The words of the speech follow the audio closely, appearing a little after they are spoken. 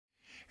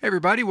Hey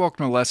everybody,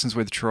 welcome to Lessons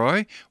with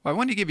Troy. Well, I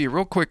wanted to give you a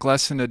real quick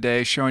lesson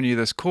today showing you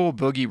this cool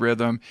boogie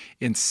rhythm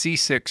in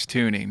C6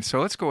 tuning.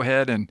 So let's go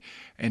ahead and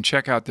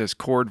check out this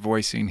chord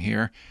voicing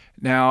here.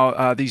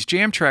 Now, these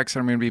jam tracks that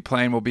I'm going to be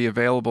playing will be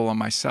available on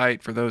my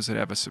site for those that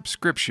have a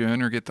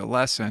subscription or get the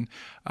lesson.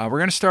 We're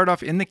going to start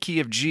off in the key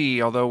of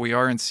G, although we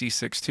are in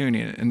C6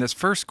 tuning. And this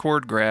first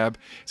chord grab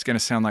is going to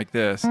sound like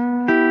this.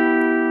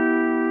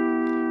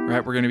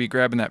 Right, we're going to be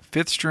grabbing that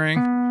 5th string,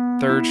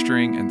 3rd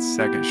string, and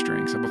 2nd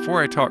string. So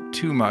before I talk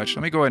too much,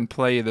 let me go ahead and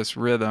play this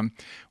rhythm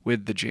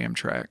with the jam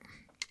track.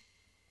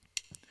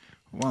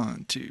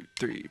 1, 2,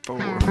 3, 4.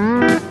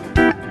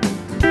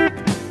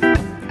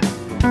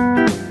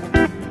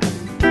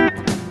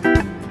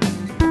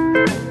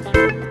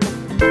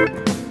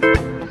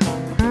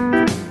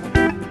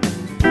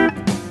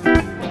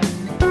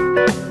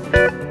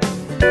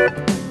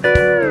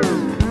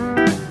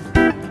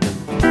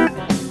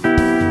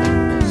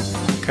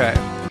 Okay,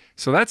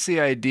 so that's the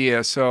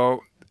idea.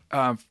 So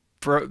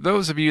for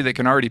those of you that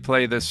can already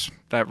play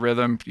that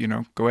rhythm,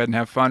 go ahead and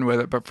have fun with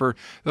it. But for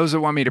those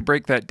that want me to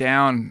break that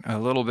down a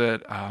little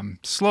bit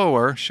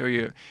slower, show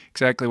you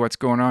exactly what's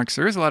going on, because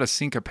there is a lot of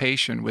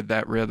syncopation with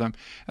that rhythm.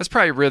 That's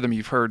probably a rhythm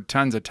you've heard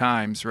tons of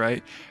times,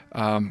 right?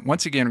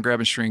 Once again, I'm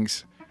grabbing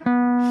strings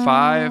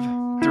 5,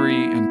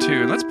 3, and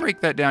 2. Let's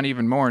break that down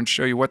even more and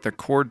show you what the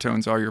chord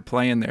tones are you're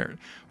playing there.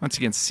 Once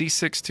again,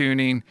 C6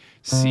 tuning,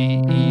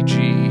 C, E,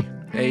 G,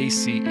 A,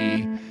 C,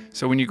 E.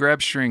 So when you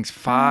grab strings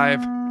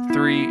 5,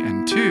 3,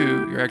 and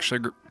 2, you're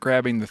actually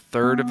grabbing the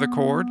 3rd of the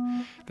chord,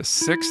 the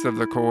 6th of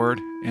the chord,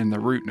 and the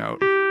root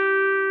note.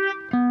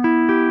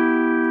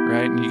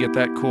 Right? And you get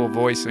that cool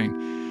voicing.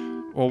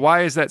 Well,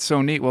 why is that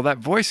so neat? Well, that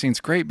voicing's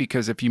great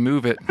because if you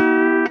move it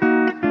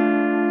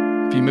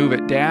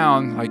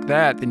down like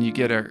that, then you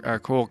get a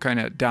cool kind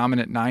of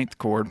dominant 9th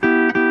chord.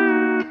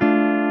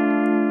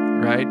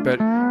 Right?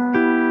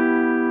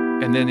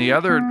 And then the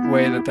other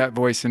way that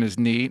voicing is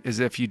neat is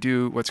if you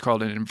do what's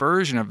called an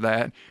inversion of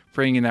that,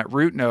 bringing that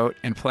root note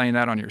and playing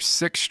that on your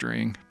 6th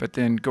string, but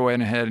then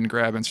going ahead and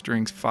grabbing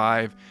strings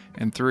 5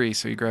 and 3.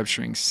 So you grab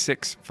strings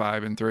 6,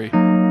 5, and 3.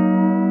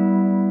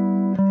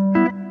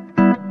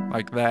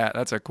 Like that.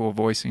 That's a cool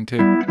voicing too.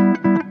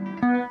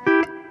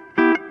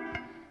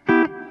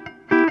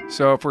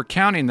 So if we're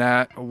counting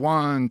that,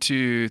 1,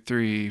 2,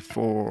 3,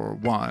 4,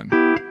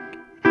 1.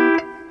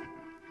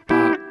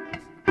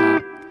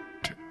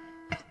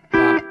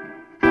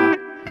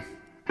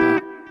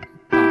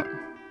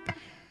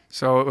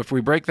 So if we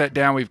break that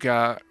down, we've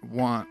got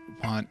 1,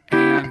 1,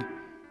 and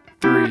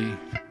 3.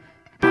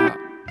 Bop, bop,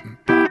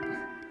 bop,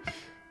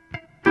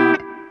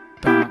 bop,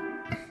 bop,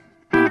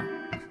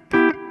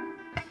 bop.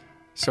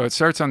 So it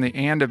starts on the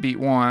and of beat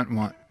 1,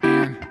 1,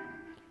 and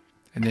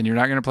then you're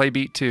not going to play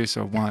beat 2.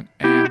 So 1,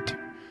 and 2,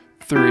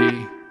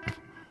 3,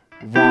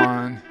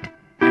 1,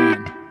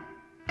 and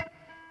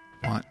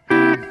 1,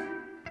 and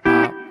bop,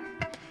 bop, bop, bop.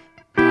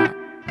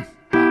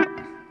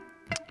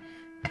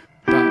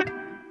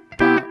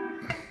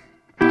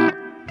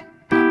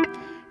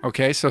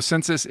 Okay, so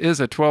since this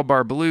is a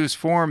 12-bar blues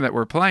form that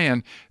we're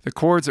playing, the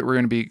chords that we're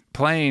going to be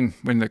playing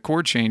when the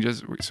chord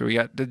changes, so we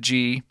got the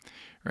G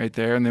right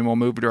there, and then we'll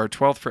move to our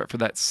 12th fret for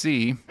that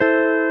C,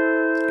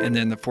 and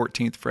then the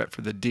 14th fret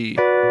for the D.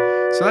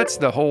 So that's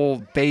the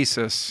whole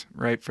basis,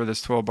 right, for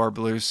this 12-bar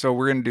blues. So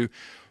we're going to do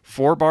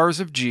 4 bars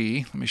of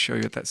G. Let me show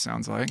you what that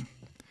sounds like.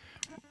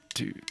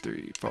 2,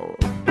 3, 4.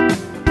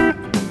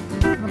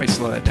 Let me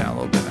slow that down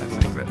a little bit. I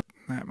think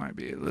that might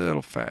be a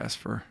little fast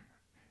for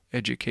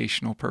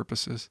educational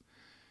purposes.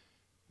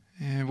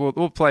 And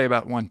we'll play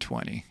about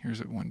 120. Here's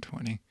at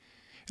 120.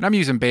 And I'm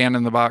using Band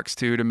in the Box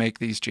too to make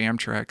these jam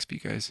tracks, if you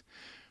guys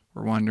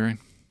were wondering.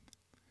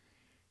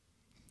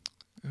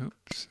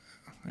 Oops.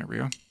 There we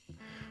go.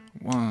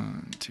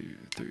 1, 2,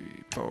 3,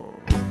 4.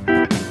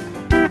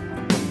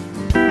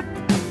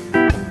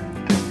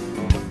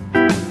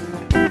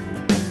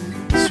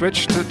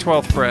 Switch to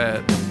 12th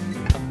fret.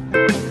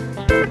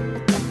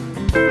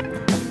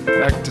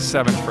 Back to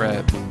 7th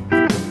fret.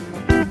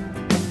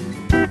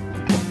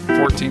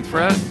 14th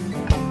fret,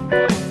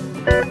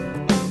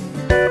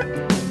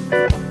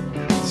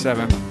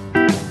 7th.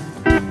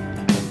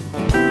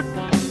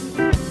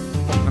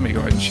 Let me go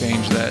ahead and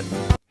change that.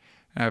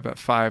 I have a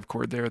 5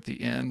 chord there at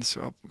the end, so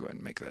I'll go ahead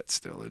and make that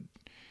still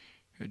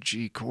a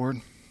G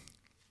chord.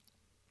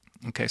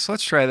 Okay, so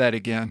let's try that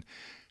again.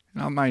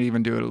 And I might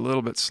even do it a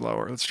little bit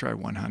slower. Let's try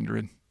 100.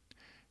 And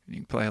you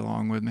can play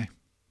along with me.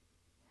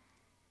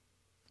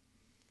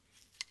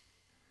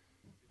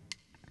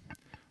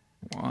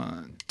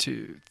 1,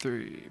 2,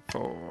 3,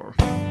 4.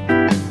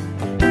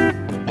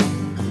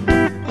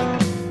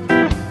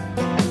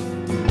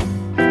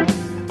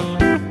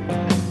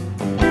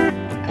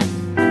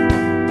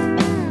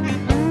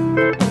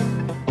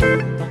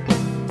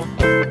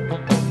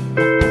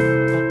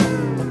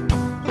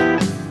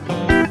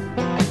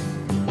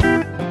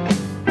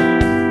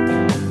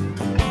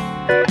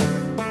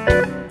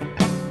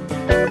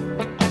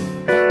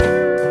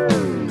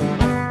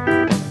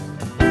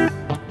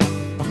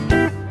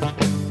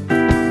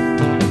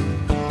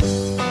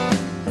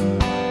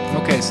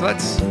 so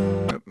that's,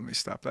 let me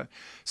stop that.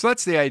 So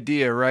that's the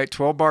idea, right?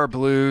 12 bar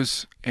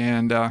blues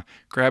and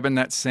grabbing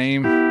that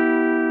same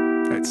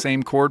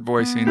chord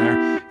voicing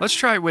there. Let's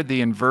try it with the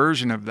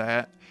inversion of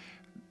that.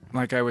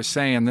 Like I was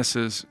saying, this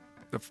is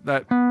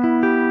that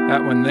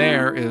one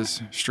there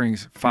is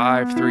strings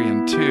 5, 3,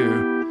 and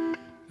 2.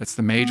 That's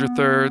the major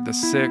third, the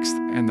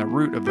 6th, and the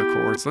root of the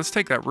chord. So let's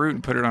take that root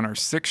and put it on our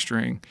 6th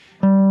string.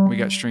 We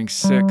got string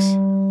 6,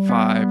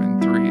 5,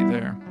 and 3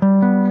 there.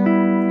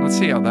 Let's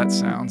see how that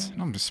sounds. I'm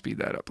going to speed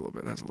that up a little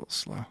bit. That's a little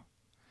slow.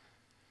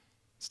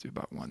 Let's do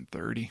about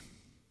 130.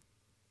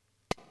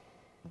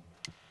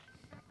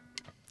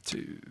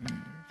 2,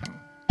 4.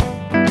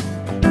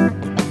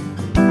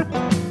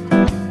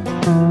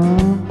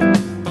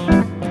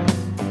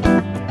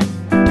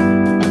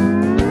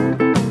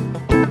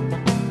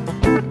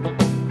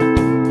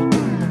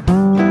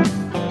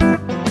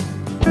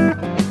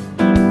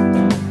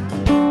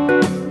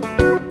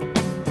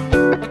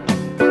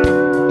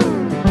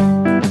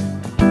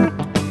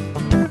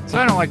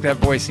 Like that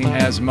voicing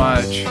as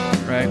much,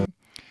 right?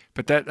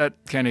 But that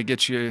kind of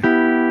gets you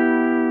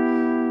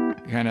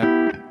kind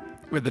of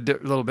with a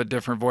little bit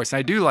different voice.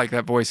 I do like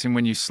that voicing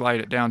when you slide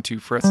it down 2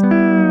 frets.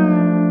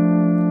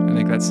 I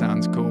think that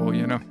sounds cool,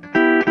 you know.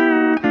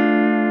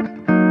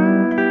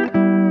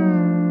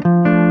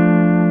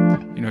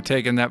 You know,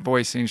 taking that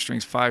voicing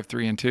strings 5,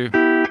 3, and 2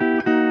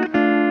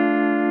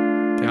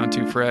 down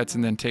 2 frets,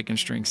 and then taking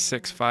strings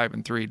 6, 5,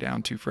 and 3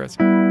 down 2 frets.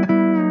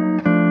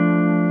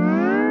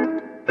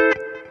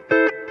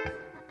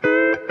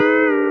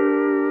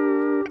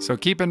 So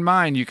keep in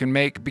mind, you can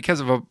make, because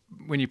of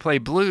when you play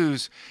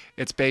blues,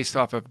 it's based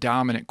off of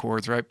dominant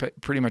chords, right?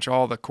 Pretty much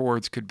all the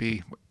chords could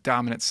be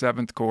dominant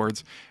 7th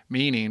chords,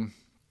 meaning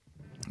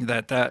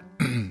that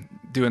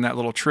doing that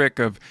little trick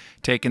of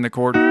taking the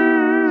chord, you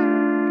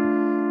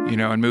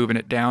know, and moving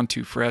it down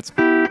 2 frets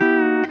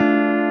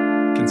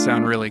can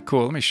sound really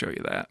cool. Let me show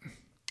you that.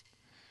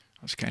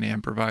 I'll just kind of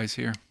improvise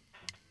here.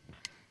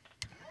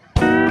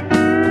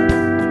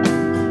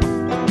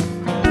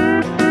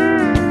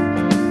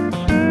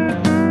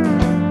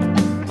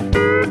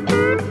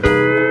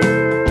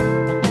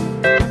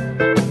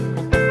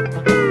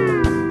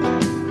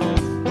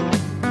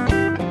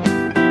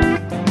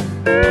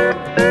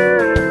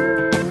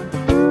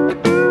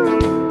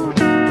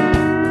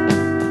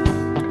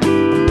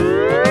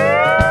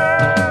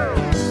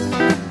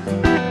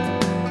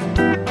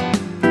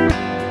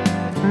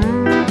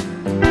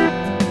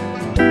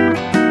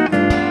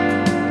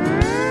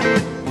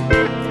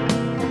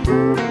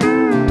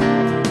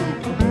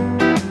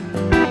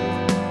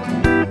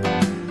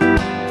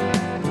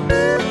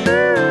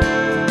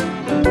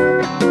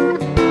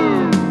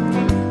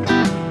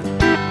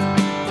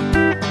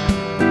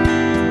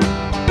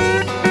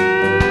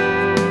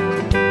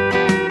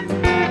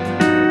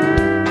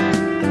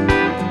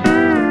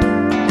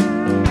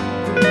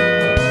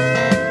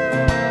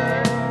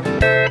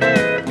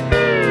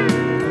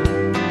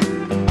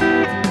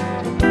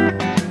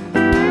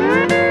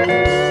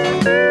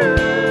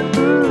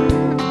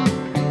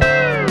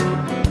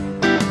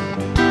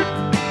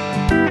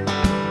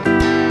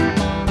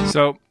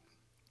 So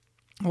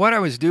what I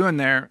was doing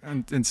there,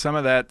 and some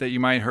of that you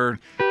might heard,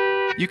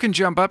 you can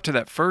jump up to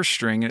that first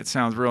string and it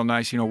sounds real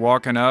nice, you know,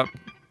 walking up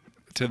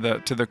to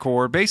the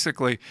chord.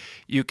 Basically,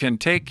 you can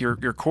take your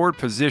chord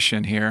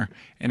position here,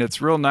 and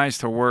it's real nice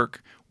to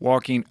work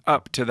walking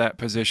up to that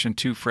position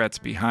 2 frets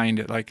behind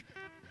it, like,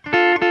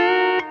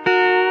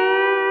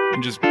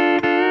 and just.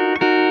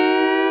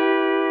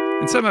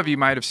 And some of you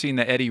might have seen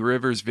the Eddie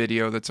Rivers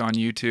video that's on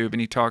YouTube, and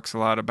he talks a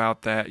lot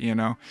about that, you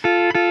know,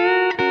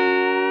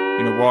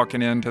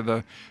 walking into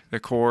the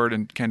chord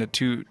and kind of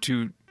two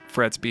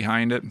frets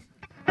behind it.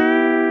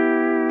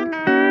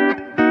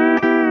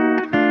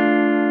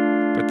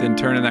 But then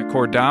turning that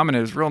chord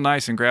dominant is real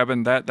nice, and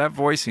grabbing that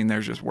voicing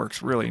there just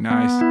works really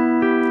nice.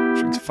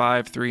 Strings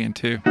 5, 3, and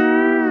 2.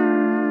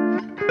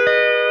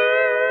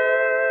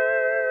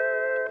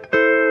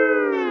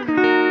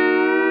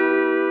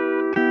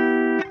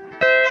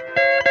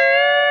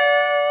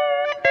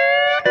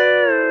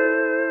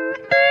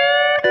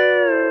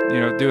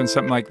 Doing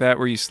something like that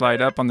where you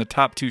slide up on the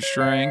top 2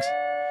 strings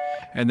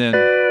and then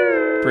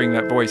bring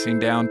that voicing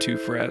down 2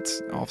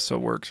 frets also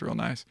works real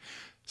nice.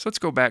 So let's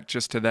go back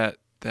just to that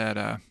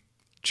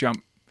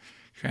jump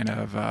kind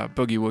of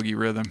boogie woogie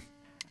rhythm.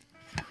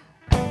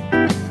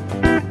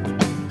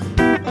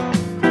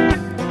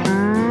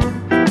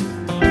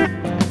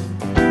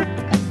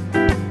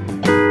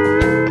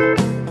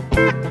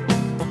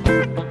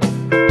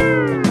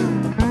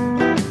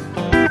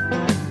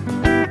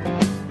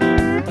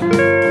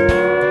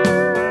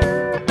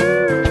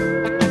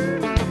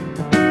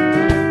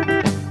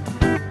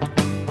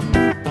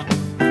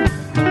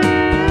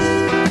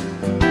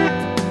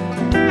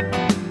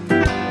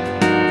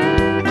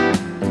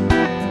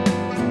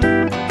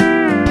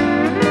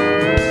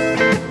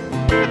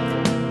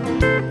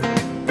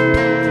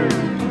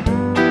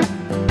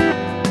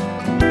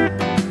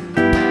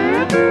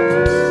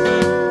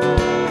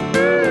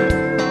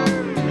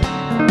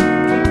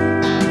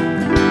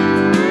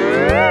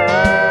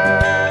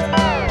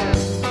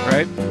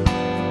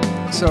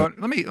 So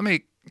let me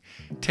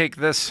take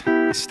this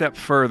a step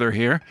further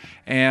here,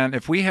 and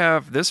if we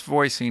have this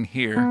voicing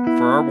here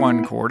for our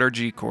 1 chord, our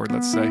G chord,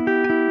 let's say, and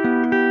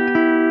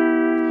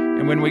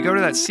when we go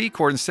to that C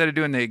chord, instead of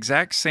doing the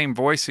exact same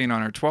voicing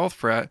on our 12th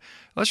fret,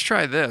 let's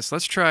try this.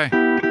 Let's try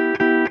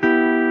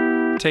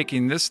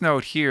taking this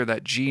note here,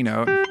 that G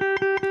note,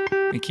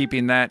 and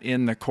keeping that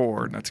in the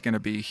chord. That's going to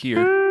be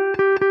here,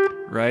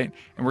 right?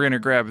 And we're going to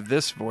grab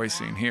this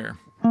voicing here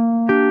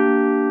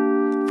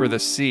for the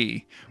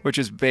C, which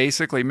is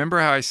basically,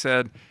 remember how I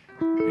said,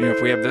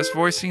 if we have this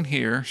voicing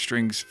here,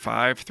 strings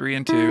 5, 3,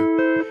 and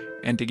 2,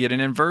 and to get an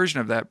inversion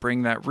of that,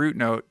 bring that root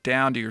note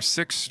down to your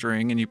 6th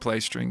string, and you play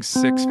strings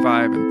 6,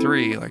 5, and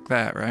 3 like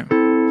that, right?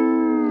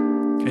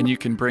 And you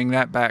can bring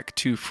that back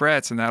 2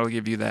 frets, and that'll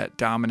give you that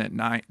dominant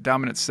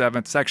 7th.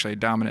 It's actually a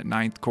dominant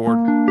 9th chord.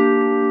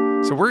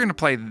 So we're going to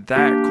play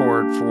that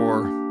chord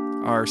for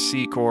our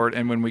C chord,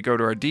 and when we go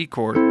to our D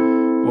chord,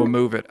 we'll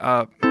move it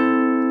up.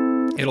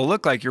 It'll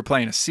look like you're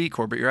playing a C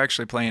chord, but you're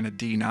actually playing a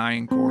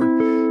D9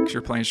 chord, because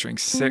you're playing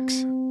strings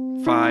 6,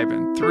 5,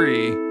 and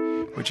 3,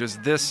 which is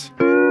this,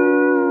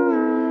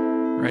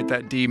 right?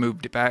 That D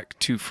moved back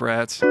 2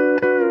 frets.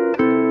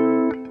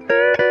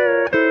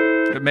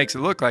 It makes it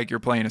look like you're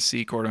playing a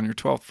C chord on your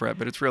 12th fret,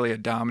 but it's really a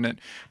dominant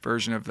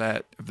version of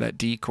that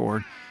D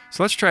chord.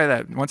 So let's try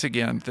that once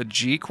again. The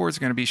G chord is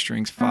going to be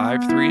strings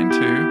 5, 3, and 2,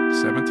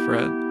 7th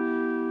fret.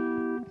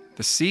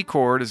 The C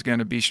chord is going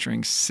to be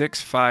strings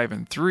 6, 5,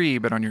 and 3,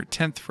 but on your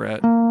 10th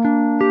fret.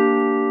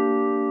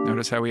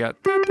 Notice how we got,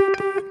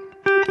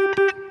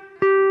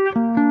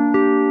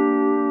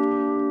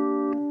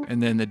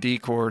 and then the D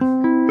chord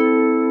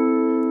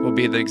will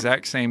be the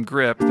exact same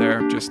grip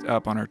there, just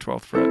up on our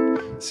 12th fret.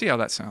 Let's see how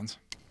that sounds.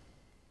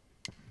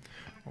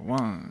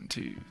 1,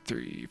 2,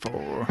 3,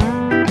 4.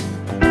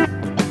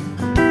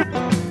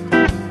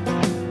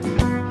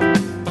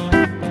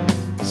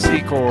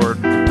 C chord.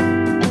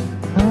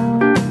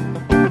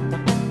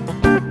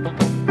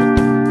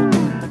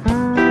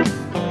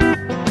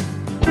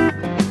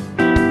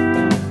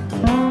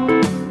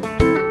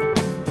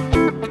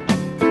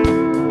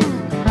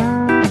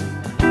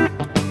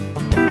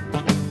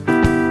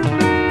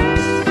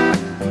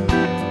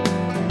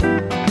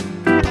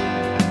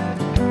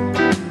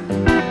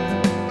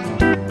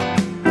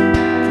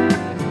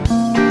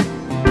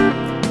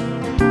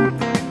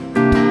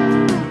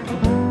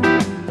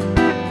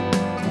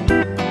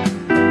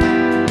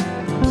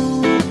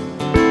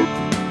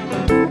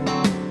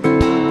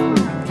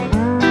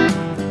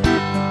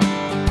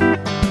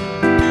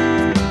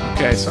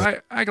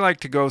 So I like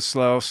to go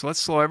slow, so let's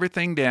slow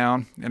everything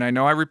down. And I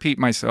know I repeat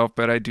myself,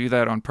 but I do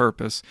that on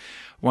purpose.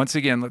 Once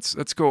again, let's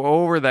go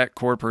over that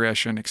chord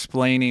progression,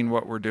 explaining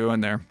what we're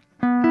doing there.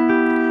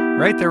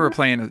 Right there, we're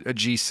playing a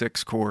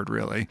G6 chord,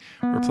 really.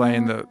 We're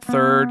playing the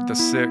 3rd, the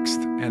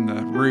 6th, and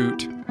the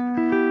root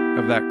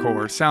of that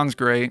chord. Sounds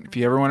great. If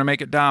you ever want to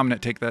make it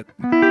dominant, take that,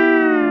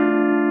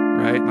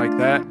 right, like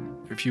that.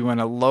 If you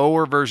want a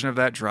lower version of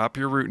that, drop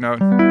your root note.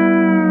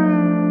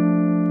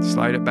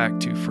 Slide it back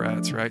 2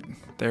 frets, right?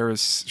 There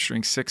is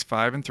string 6,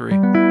 5, and 3.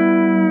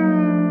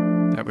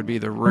 That would be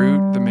the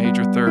root, the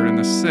major 3rd, and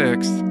the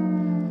 6th.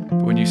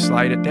 But when you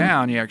slide it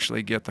down, you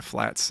actually get the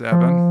flat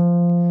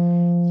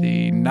 7,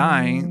 the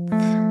 9th,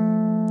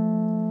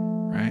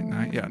 right?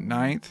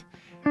 9th,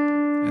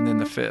 and then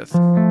the 5th.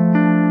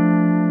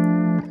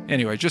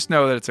 Anyway, just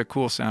know that it's a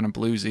cool sounding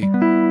bluesy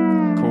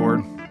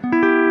chord.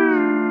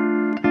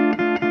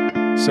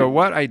 So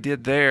what I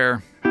did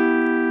there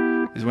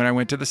is when I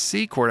went to the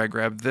C chord, I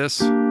grabbed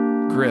this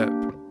grip,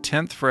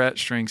 10th fret,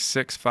 string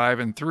 6, 5,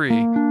 and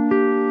 3,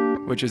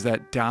 which is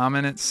that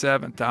dominant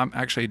 7th,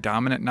 actually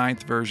dominant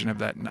 9th version of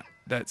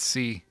that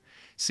C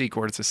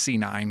chord. It's a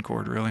C9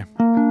 chord, really.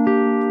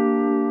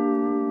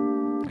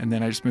 And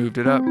then I just moved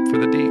it up for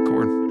the D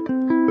chord.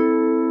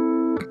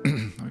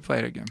 Let me play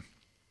it again.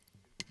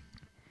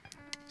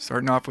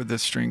 Starting off with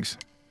this strings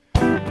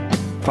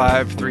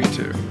 5, 3,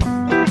 2.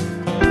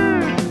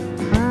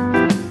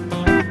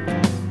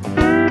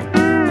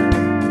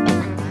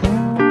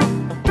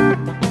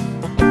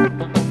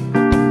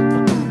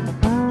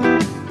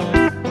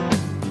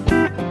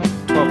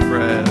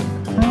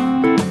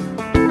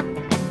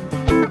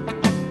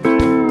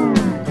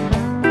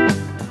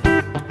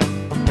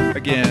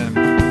 Again.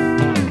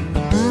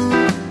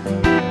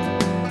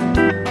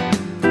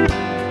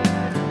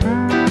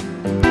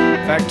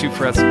 Back 2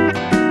 frets,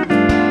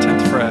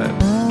 10th fret.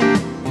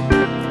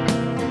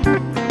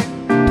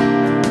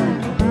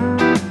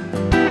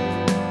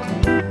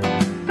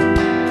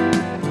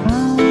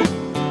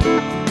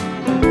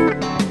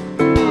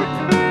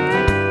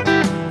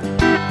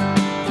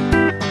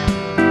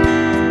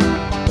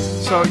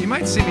 So you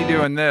might see me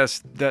doing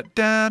this, that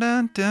da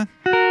da da.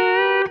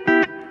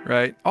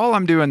 Right? All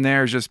I'm doing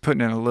there is just putting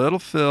in a little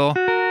fill,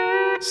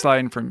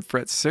 sliding from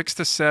fret 6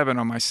 to 7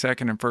 on my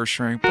 2nd and 1st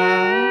string,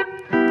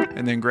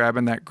 and then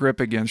grabbing that grip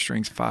again,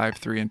 strings 5,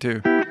 3, and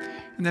 2.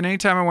 And then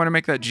anytime I want to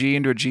make that G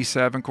into a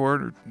G7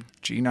 chord, or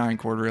G9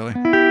 chord really,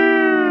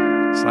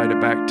 slide it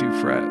back 2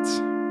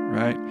 frets,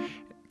 right?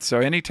 So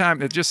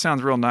anytime, it just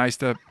sounds real nice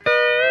to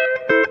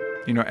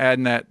you know,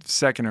 adding that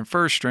second and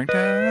first string.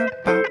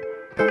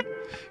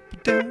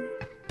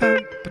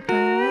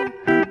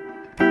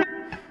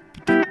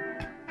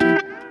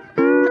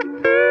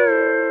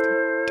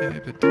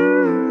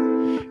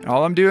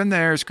 All I'm doing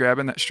there is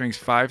grabbing that strings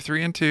 5,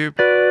 3, and 2,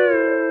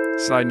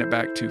 sliding it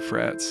back 2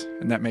 frets,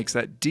 and that makes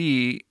that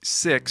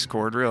D6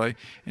 chord really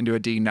into a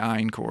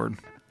D9 chord.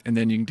 And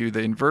then you can do the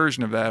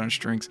inversion of that on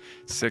strings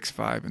 6,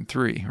 5, and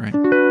 3, right?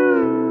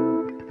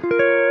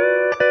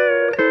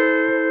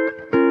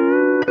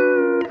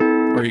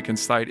 Or you can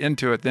slide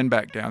into it, then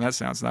back down. That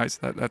sounds nice.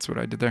 That's what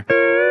I did there.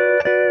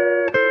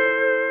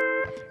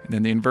 And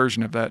then the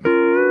inversion of that.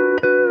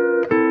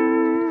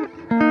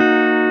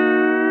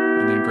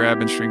 And then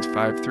grabbing strings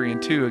 5, 3,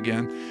 and 2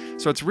 again.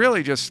 So it's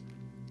really just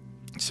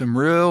some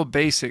real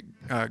basic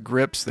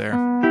grips there,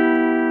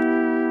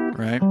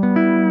 right?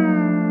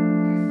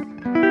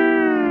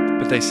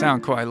 But they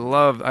sound cool. I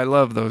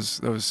love those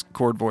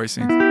chord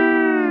voicings.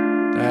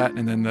 That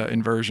and then the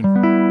inversion.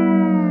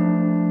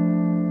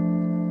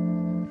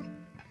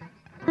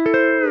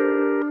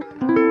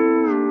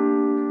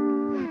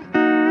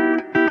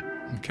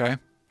 Okay,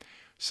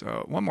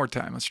 so one more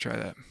time. Let's try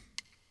that.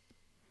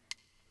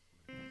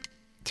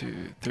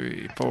 2,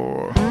 3,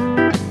 4.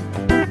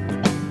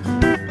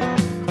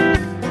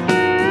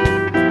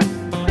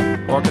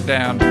 Walk it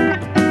down.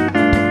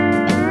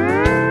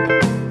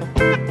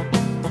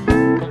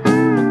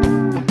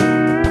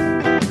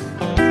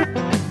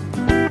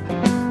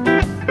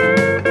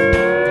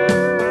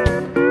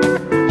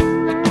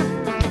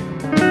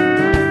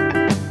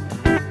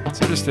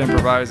 So just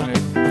improvising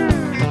it.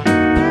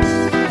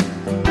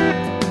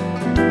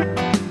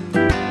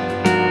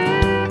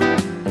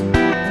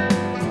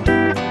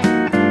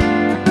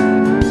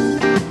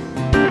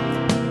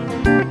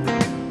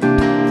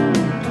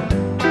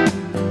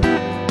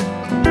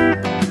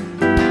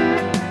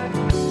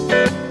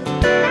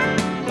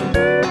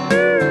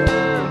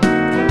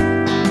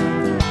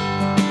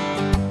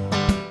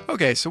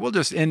 Okay, so we'll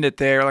just end it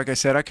there. Like I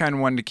said, I kind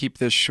of wanted to keep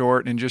this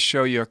short and just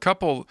show you a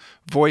couple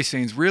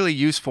voicings, really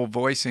useful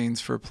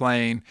voicings for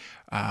playing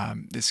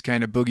this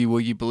kind of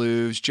boogie-woogie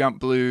blues, jump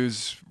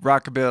blues,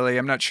 rockabilly.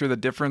 I'm not sure the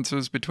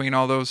differences between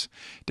all those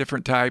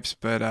different types,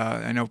 but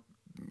I know,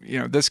 you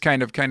know, this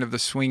kind of the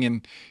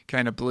swinging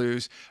kind of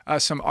blues.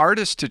 Some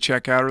artists to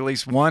check out, or at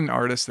least one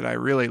artist that I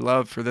really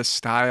love for this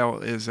style,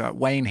 is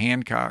Wayne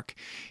Hancock.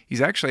 He's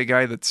actually a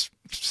guy that's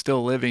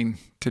still living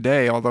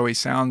today, although he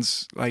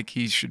sounds like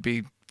he should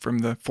be from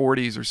the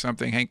 40s or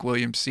something, Hank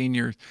Williams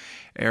Sr.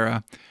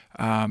 era,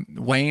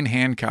 Wayne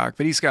Hancock.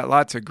 But he's got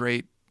lots of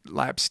great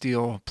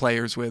LapSteel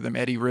players with him,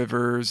 Eddie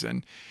Rivers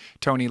and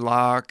Tony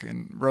Locke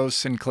and Rose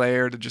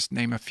Sinclair, to just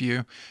name a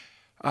few.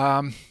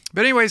 But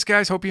anyways,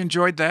 guys, hope you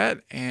enjoyed that.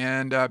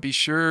 And be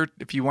sure,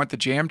 if you want the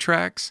jam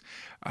tracks,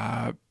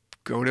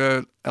 go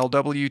to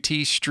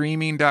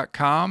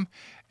lwtstreaming.com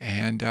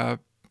and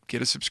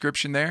get a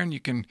subscription there, and you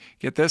can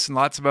get this and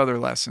lots of other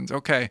lessons.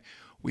 Okay.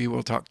 We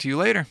will talk to you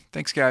later.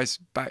 Thanks, guys.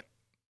 Bye.